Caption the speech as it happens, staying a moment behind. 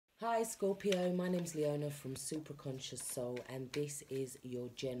Hi Scorpio, my name's Leona from Supra ConsciousSoul and this is your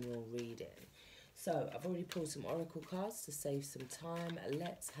general reading. So I've already pulled some oracle cards to save some time.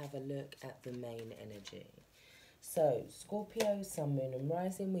 Let's have a look at the main energy. So Scorpio, Sun, Moon and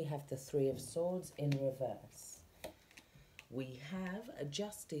Rising, we have the Three of Swords in reverse. We have a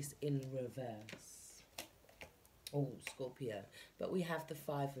Justice in reverse. Oh, Scorpio. But we have the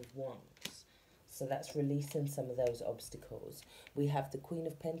Five of Wands. So that's releasing some of those obstacles. We have the Queen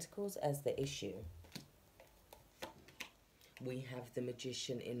of Pentacles as the issue. We have the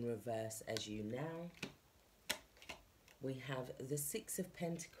Magician in reverse as you now. We have the Six of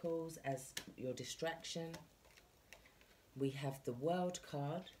Pentacles as your distraction. We have the World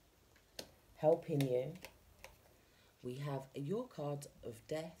card helping you. We have your card of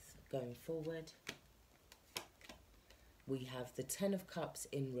death going forward. We have the Ten of Cups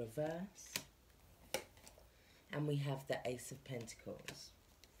in reverse. And we have the Ace of Pentacles.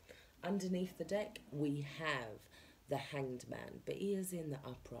 Underneath the deck, we have the Hanged Man, but he is in the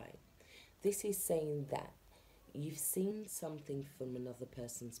upright. This is saying that you've seen something from another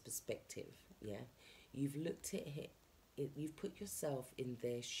person's perspective, yeah? You've looked at it, you've put yourself in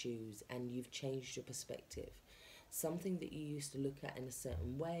their shoes and you've changed your perspective. Something that you used to look at in a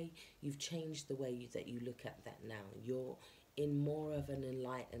certain way, you've changed the way that you look at that now. You're in more of an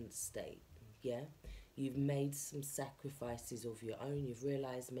enlightened state, yeah? You've made some sacrifices of your own. You've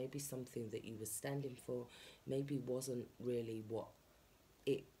realised maybe something that you were standing for maybe wasn't really what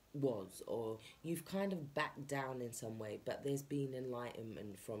it was. Or you've kind of backed down in some way, but there's been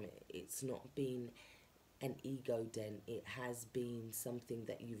enlightenment from it. It's not been an ego dent. It has been something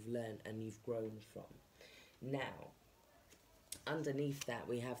that you've learned and you've grown from. Now, underneath that,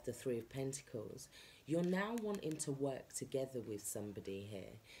 we have the Three of Pentacles. You're now wanting to work together with somebody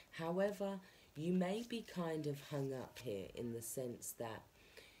here. However, you may be kind of hung up here in the sense that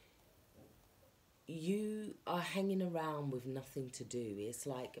you are hanging around with nothing to do. It's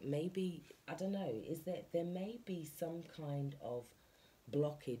like maybe, I don't know, is there may be some kind of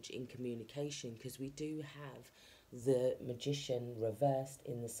blockage in communication, because we do have the Magician reversed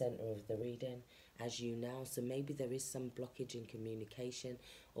in the center of the reading as you now. So maybe there is some blockage in communication,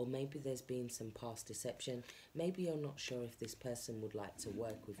 or maybe there's been some past deception. Maybe you're not sure if this person would like to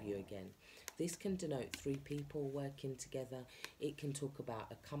work with you again. This can denote three people working together. It can talk about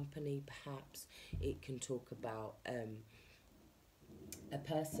a company, perhaps. It can talk about a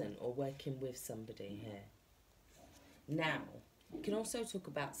person or working with somebody here. Now, it can also talk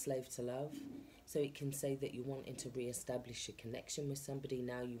about slave to love. So it can say that you're wanting to re-establish a connection with somebody.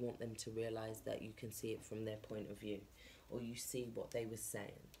 Now you want them to realise that you can see it from their point of view, or you see what they were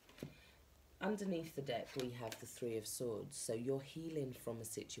saying. Underneath the deck, we have the Three of Swords. So you're healing from a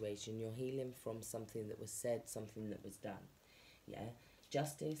situation. You're healing from something that was said, something that was done. Yeah?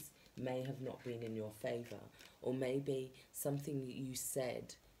 Justice may have not been in your favour. Or maybe something that you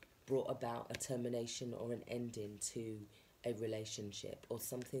said brought about a termination or an ending to a relationship. Or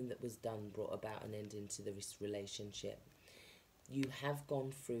something that was done brought about an ending to this relationship. You have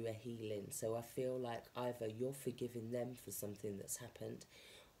gone through a healing. So I feel like either you're forgiving them for something that's happened,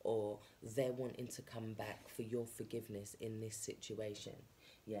 or they're wanting to come back for your forgiveness in this situation.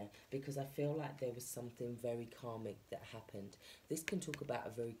 Yeah, because I feel like there was something very karmic that happened. This can talk about a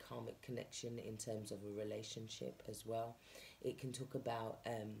very karmic connection in terms of a relationship as well. It can talk about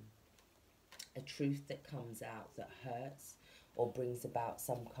a truth that comes out that hurts or brings about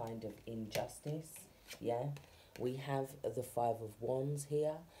some kind of injustice. Yeah, we have the Five of Wands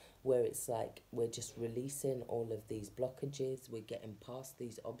here, where it's like we're just releasing all of these blockages. We're getting past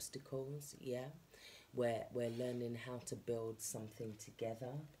these obstacles, yeah. We're learning how to build something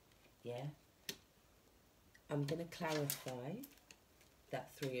together, yeah. I'm going to clarify that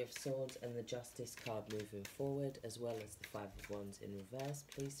Three of Swords and the Justice card moving forward, as well as the Five of Wands in reverse,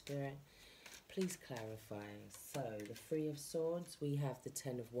 please, Spirit. Please clarify. So, the Three of Swords, we have the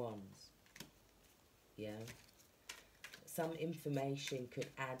Ten of Wands, yeah. Some information could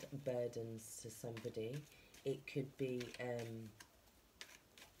add burdens to somebody. It could be,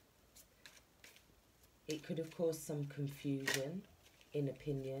 it could have caused some confusion in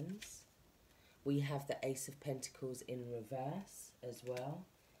opinions. We have the Ace of Pentacles in reverse as well.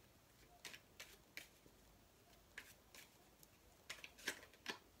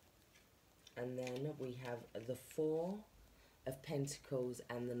 And then we have the Four of Pentacles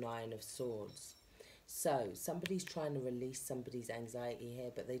and the Nine of Swords. So, somebody's trying to release somebody's anxiety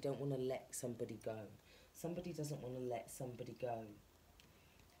here, but they don't want to let somebody go. Somebody doesn't want to let somebody go.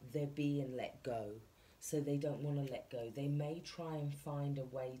 They're being let go, so they don't want to let go. They may try and find a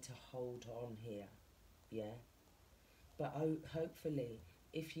way to hold on here, yeah? But hopefully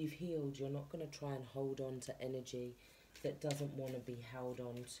if you've healed, you're not going to try and hold on to energy that doesn't want to be held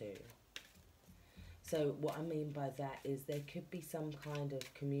on to. So what I mean by that is there could be some kind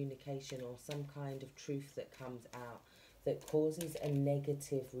of communication or some kind of truth that comes out that causes a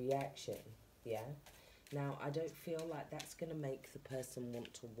negative reaction, yeah? Now, I don't feel like that's going to make the person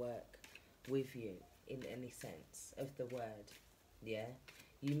want to work with you in any sense of the word, yeah?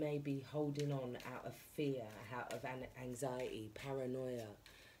 You may be holding on out of fear, out of anxiety, paranoia,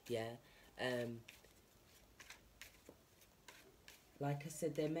 yeah? Like I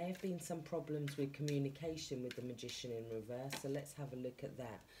said, there may have been some problems with communication with the Magician in reverse, so let's have a look at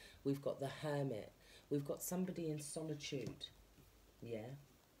that. We've got the Hermit. We've got somebody in solitude, yeah?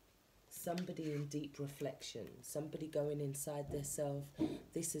 Somebody in deep reflection, somebody going inside themselves.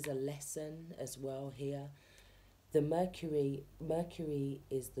 This is a lesson as well here. The Mercury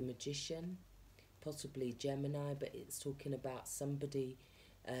is the Magician, possibly Gemini, but it's talking about somebody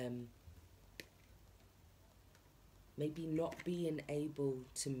maybe not being able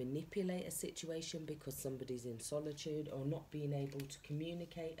to manipulate a situation because somebody's in solitude, or not being able to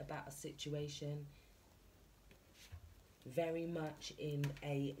communicate about a situation. Very much in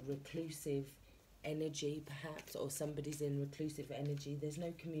a reclusive energy perhaps, or somebody's in reclusive energy. There's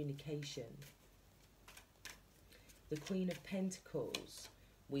no communication. The Queen of Pentacles,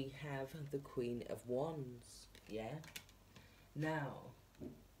 we have the Queen of Wands, yeah? Now,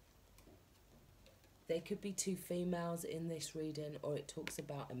 there could be two females in this reading, or it talks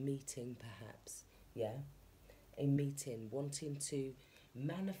about a meeting perhaps, yeah? A meeting, wanting to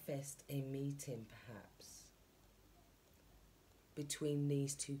manifest a meeting perhaps between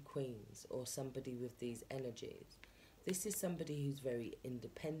these two queens, or somebody with these energies. This is somebody who's very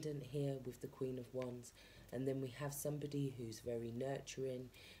independent here with the Queen of Wands, and then we have somebody who's very nurturing,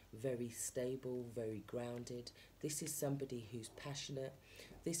 very stable, very grounded. This is somebody who's passionate.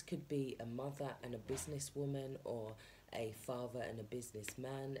 This could be a mother and a businesswoman, or a father and a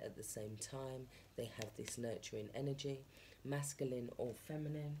businessman at the same time. They have this nurturing energy, masculine or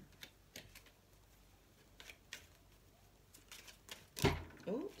feminine.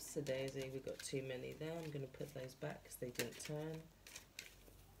 Oops, a daisy, we got too many there. I'm going to put those back because they didn't turn.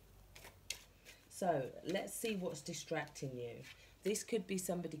 So let's see what's distracting you. This could be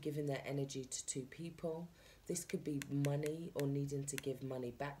somebody giving their energy to two people. This could be money, or needing to give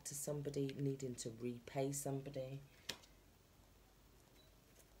money back to somebody, needing to repay somebody.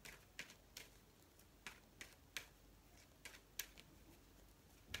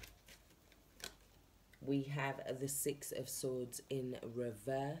 We have the Six of Swords in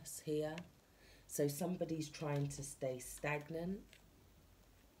reverse here. So somebody's trying to stay stagnant.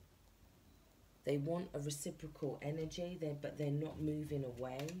 They want a reciprocal energy, but they're not moving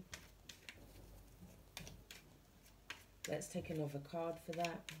away. Let's take another card for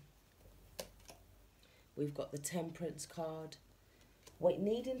that. We've got the Temperance card.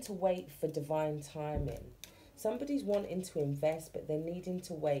 Needing to wait for divine timing. Somebody's wanting to invest, but they're needing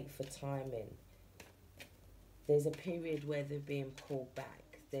to wait for timing. There's a period where they're being pulled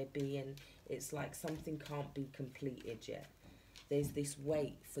back. It's like something can't be completed yet. There's this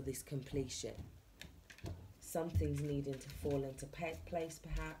wait for this completion. Something's needing to fall into place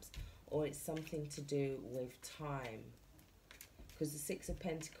perhaps, or it's something to do with time. Because the Six of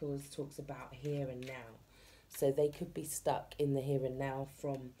Pentacles talks about here and now. So they could be stuck in the here and now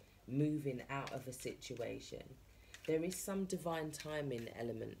from moving out of a situation. There is some divine timing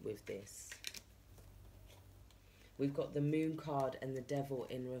element with this. We've got the Moon card and the Devil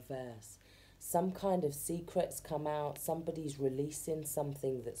in reverse. Some kind of secrets come out. Somebody's releasing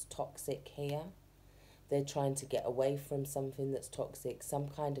something that's toxic here. They're trying to get away from something that's toxic. Some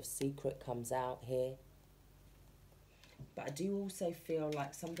kind of secret comes out here. But I do also feel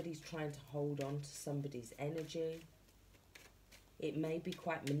like somebody's trying to hold on to somebody's energy. It may be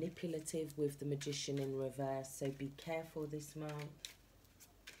quite manipulative with the Magician in reverse, so be careful this month.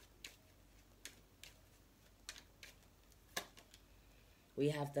 We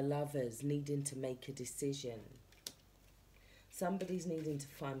have the Lovers needing to make a decision. Somebody's needing to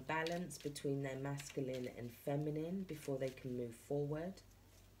find balance between their masculine and feminine before they can move forward.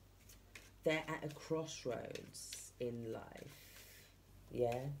 They're at a crossroads in life.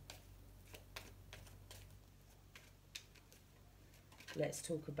 Yeah. Let's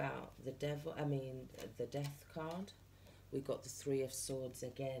talk about the the Death card. We've got the Three of Swords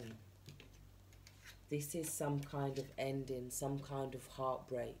again. This is some kind of ending, some kind of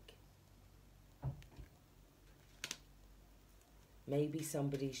heartbreak. Maybe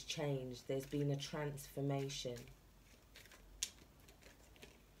somebody's changed. There's been a transformation.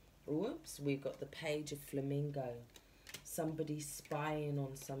 Whoops, we've got the Page of Flamingo. somebody spying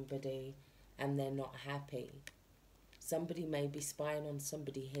on somebody and they're not happy. Somebody may be spying on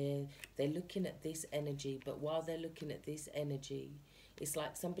somebody here. They're looking at this energy, but while they're looking at this energy, it's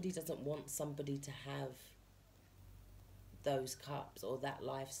like somebody doesn't want somebody to have those cups or that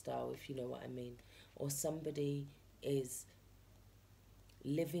lifestyle, if you know what I mean. Or somebody is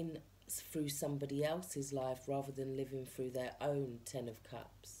living through somebody else's life rather than living through their own 10 of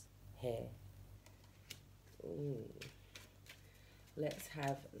cups here. Ooh. Let's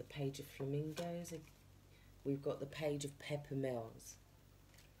have the page of flamingos. We've got the page of peppermills.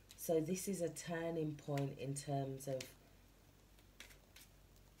 So this is a turning point in terms of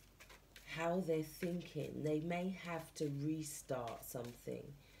how they're thinking. They may have to restart something.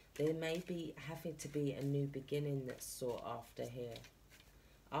 There may be having to be a new beginning that's sought after here,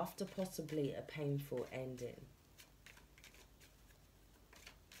 after possibly a painful ending.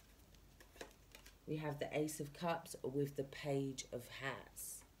 We have the Ace of Cups with the Page of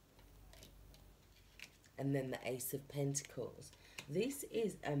Hats. And then the Ace of Pentacles. This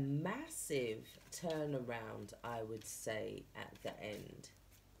is a massive turnaround, I would say, at the end.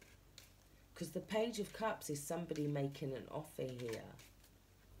 Because the Page of Cups is somebody making an offer here.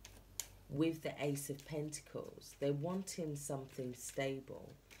 With the Ace of Pentacles. They're wanting something stable.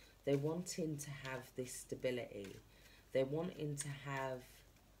 They're wanting to have this stability. They're wanting to have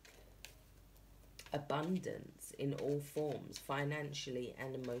abundance in all forms, financially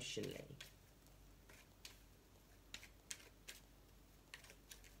and emotionally.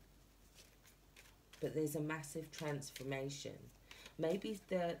 But there's a massive transformation. Maybe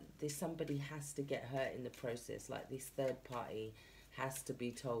somebody has to get hurt in the process, like this third party has to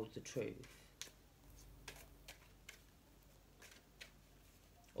be told the truth.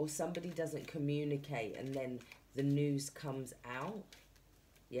 Or somebody doesn't communicate and then the news comes out.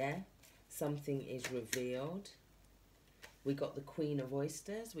 Yeah? Something is revealed. We got the Queen of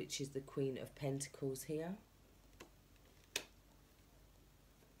Oysters, which is the Queen of Pentacles here.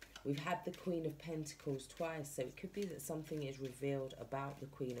 We've had the Queen of Pentacles twice, so it could be that something is revealed about the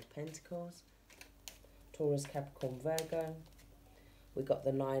Queen of Pentacles. Taurus, Capricorn, Virgo. We got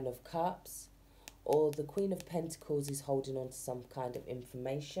the Nine of Cups, or the Queen of Pentacles is holding on to some kind of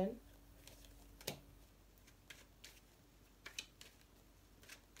information.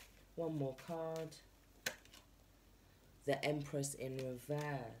 One more card. The Empress in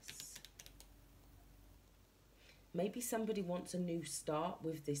reverse. Maybe somebody wants a new start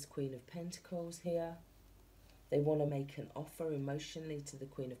with this Queen of Pentacles here. They want to make an offer emotionally to the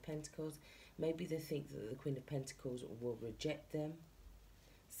Queen of Pentacles. Maybe they think that the Queen of Pentacles will reject them.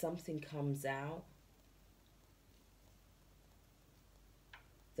 Something comes out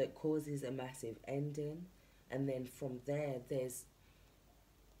that causes a massive ending. And then from there, there's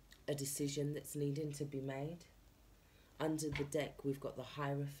a decision that's needing to be made. Under the deck, we've got the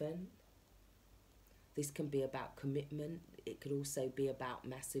Hierophant. This can be about commitment. It could also be about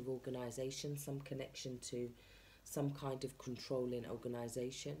massive organisation, some connection to some kind of controlling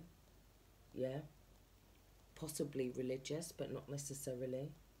organisation. Yeah. Possibly religious, but not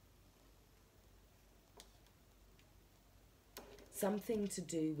necessarily. Something to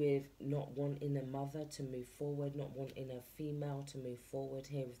do with not wanting a mother to move forward, not wanting a female to move forward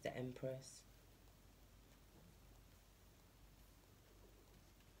here with the Empress.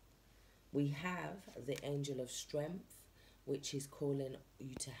 We have the Angel of Strength, which is calling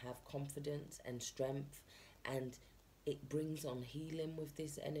you to have confidence and strength, and it brings on healing with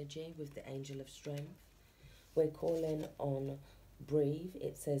this energy, with the Angel of Strength. We're calling on breathe.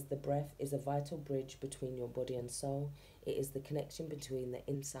 It says the breath is a vital bridge between your body and soul. It is the connection between the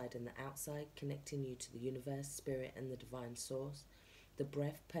inside and the outside, connecting you to the universe, spirit, and the divine source. The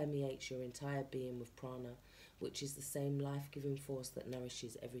breath permeates your entire being with prana, which is the same life-giving force that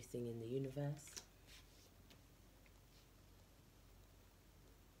nourishes everything in the universe.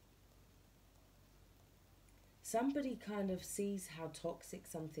 Somebody kind of sees how toxic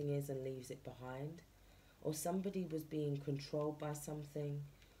something is and leaves it behind. Or somebody was being controlled by something,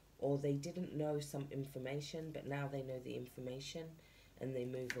 or they didn't know some information, but now they know the information and they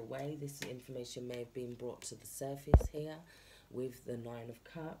move away. This information may have been brought to the surface here with the Nine of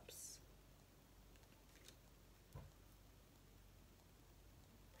Cups.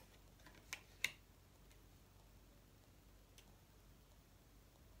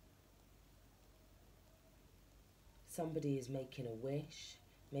 Somebody is making a wish.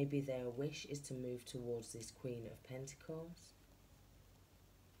 Maybe their wish is to move towards this Queen of Pentacles.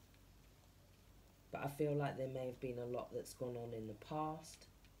 But I feel like there may have been a lot that's gone on in the past.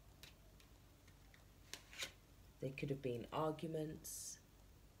 There could have been arguments.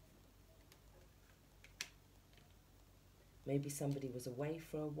 Maybe somebody was away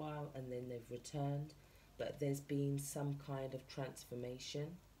for a while and then they've returned, but there's been some kind of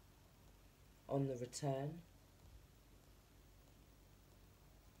transformation on the return.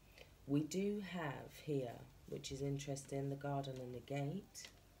 We do have here, which is interesting, the garden and the gate,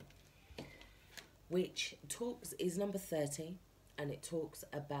 which is number 30, and it talks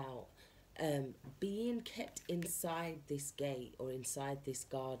about being kept inside this gate or inside this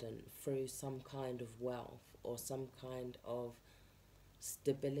garden through some kind of wealth or some kind of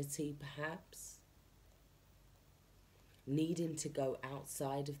stability, perhaps. Needing to go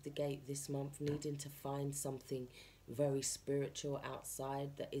outside of the gate this month, needing to find something very spiritual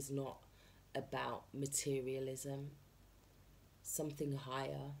outside that is not about materialism, something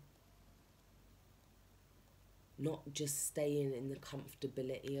higher. Not just staying in the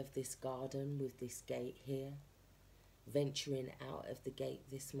comfortability of this garden with this gate here. Venturing out of the gate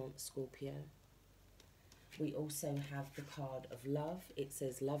this month, Scorpio. We also have the card of love. It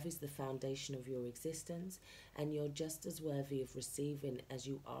says, love is the foundation of your existence, and you're just as worthy of receiving as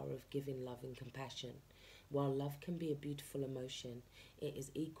you are of giving love and compassion. While love can be a beautiful emotion, it is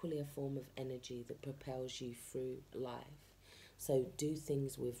equally a form of energy that propels you through life. So do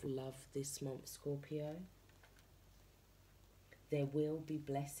things with love this month, Scorpio. There will be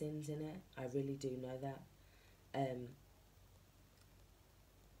blessings in it. I really do know that.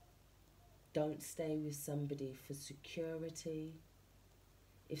 Don't stay with somebody for security.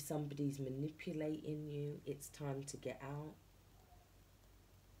 If somebody's manipulating you, it's time to get out.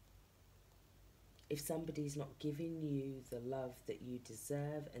 If somebody's not giving you the love that you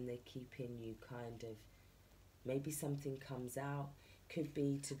deserve and they're keeping you kind of, maybe something comes out, could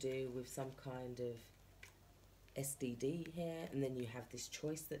be to do with some kind of STD here, and then you have this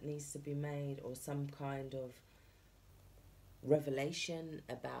choice that needs to be made, or some kind of revelation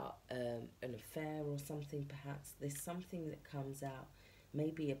about an affair or something. Perhaps there's something that comes out,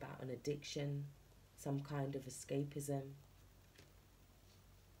 maybe about an addiction, some kind of escapism.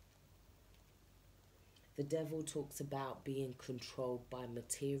 The devil talks about being controlled by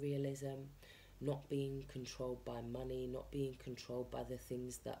materialism, not being controlled by money, not being controlled by the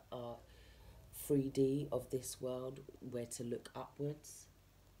things that are 3D of this world, where to look upwards.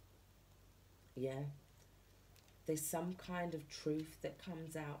 Yeah. There's some kind of truth that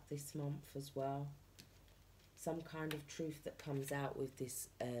comes out this month as well. Some kind of truth that comes out with this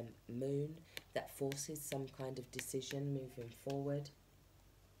moon that forces some kind of decision moving forward.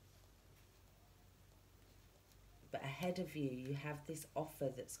 But ahead of you, you have this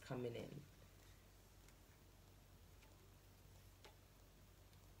offer that's coming in.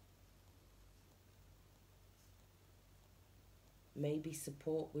 Maybe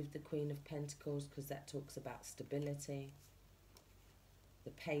support with the Queen of Pentacles, because that talks about stability. The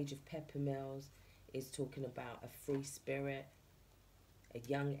Page of Peppermills is talking about a free spirit, a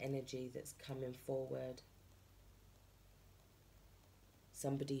young energy that's coming forward.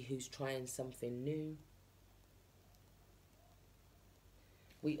 Somebody who's trying something new.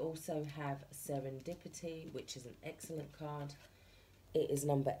 We also have Serendipity, which is an excellent card. It is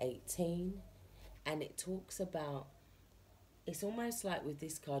number 18, and it talks about, it's almost like with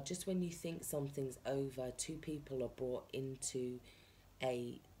this card, just when you think something's over, two people are brought into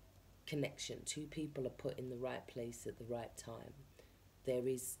a connection. Two people are put in the right place at the right time. There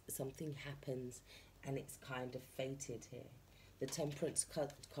is something happens, and it's kind of fated here. The Temperance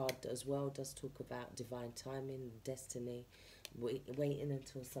card as well does talk about divine timing, destiny, waiting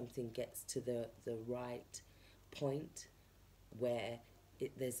until something gets to the right point where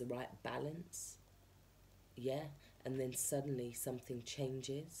there's the right balance. Yeah. And then suddenly something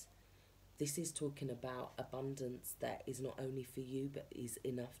changes. This is talking about abundance that is not only for you, but is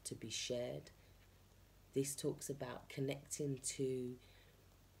enough to be shared. This talks about connecting to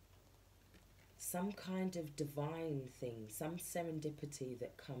some kind of divine thing, some serendipity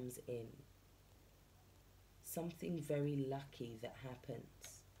that comes in. Something very lucky that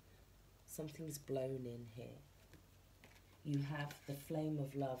happens. Something's blown in here. You have the flame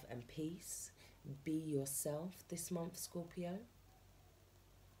of love and peace. Be yourself this month, Scorpio.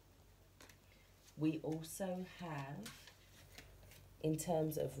 We also have, in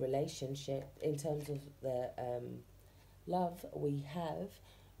terms of relationship, in terms of the love, we have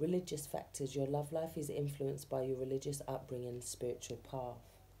religious factors. Your love life is influenced by your religious upbringing and spiritual path.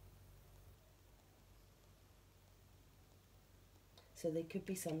 So there could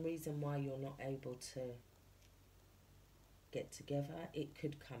be some reason why you're not able to get together. It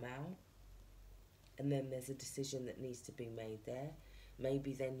could come out. And then there's a decision that needs to be made there.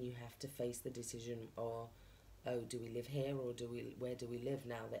 Maybe then you have to face the decision, or, oh, do we live here, or where do we live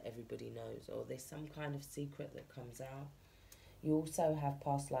now that everybody knows? Or there's some kind of secret that comes out. You also have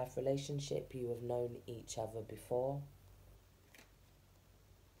past life relationship. You have known each other before.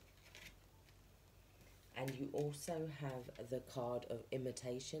 And you also have the card of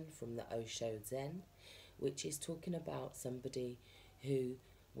imitation from the Osho Zen, which is talking about somebody who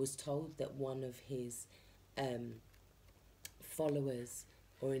was told that one of his followers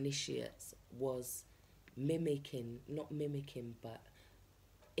or initiates was not mimicking, but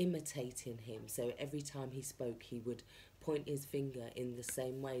imitating him. So every time he spoke, he would point his finger in the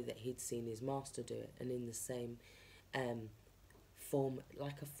same way that he'd seen his master do it, and in the same form,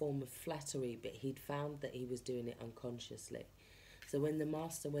 like a form of flattery, but he'd found that he was doing it unconsciously. So when the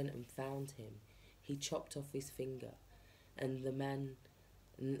master went and found him, he chopped off his finger, and then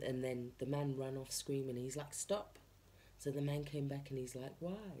the man ran off screaming. He's like, stop. So the man came back and he's like,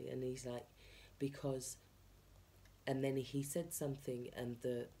 why? And he's like, because... And then he said something, and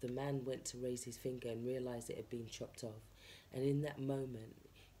the man went to raise his finger and realised it had been chopped off. And in that moment,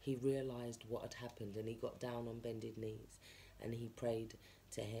 he realised what had happened, and he got down on bended knees and he prayed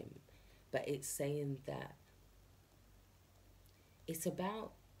to him. But it's saying that it's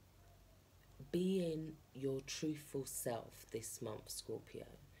about being your truthful self this month, Scorpio.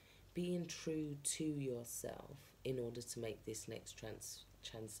 Being true to yourself in order to make this next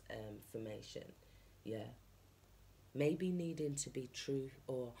transformation. Yeah. Maybe needing to be true,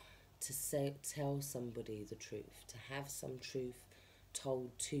 or to tell somebody the truth, to have some truth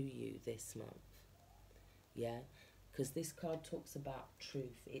told to you this month. Yeah, because this card talks about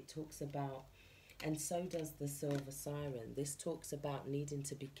truth. It talks about, and so does the Silver Siren. This talks about needing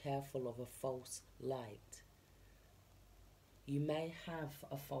to be careful of a false light. You may have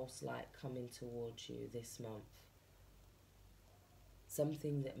a false light coming towards you this month.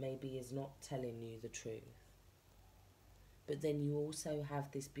 Something that maybe is not telling you the truth. But then you also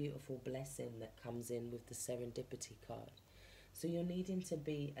have this beautiful blessing that comes in with the serendipity card. So you're needing to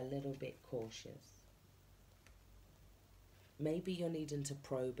be a little bit cautious. Maybe you're needing to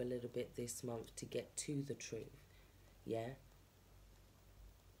probe a little bit this month to get to the truth. Yeah?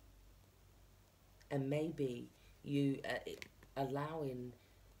 And maybe you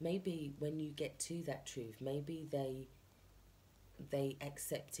maybe when you get to that truth, maybe they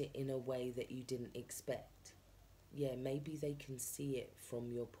accept it in a way that you didn't expect. Yeah, maybe they can see it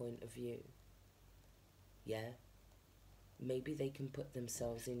from your point of view. Yeah? Maybe they can put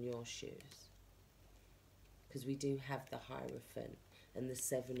themselves in your shoes. Because we do have the Hierophant and the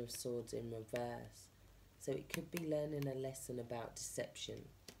Seven of Swords in reverse. So it could be learning a lesson about deception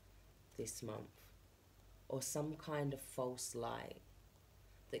this month. Or some kind of false light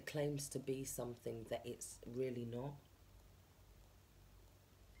that claims to be something that it's really not.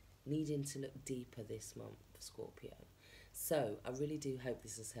 Needing to look deeper this month, Scorpio. So I really do hope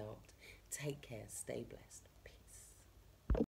this has helped. Take care. Stay blessed.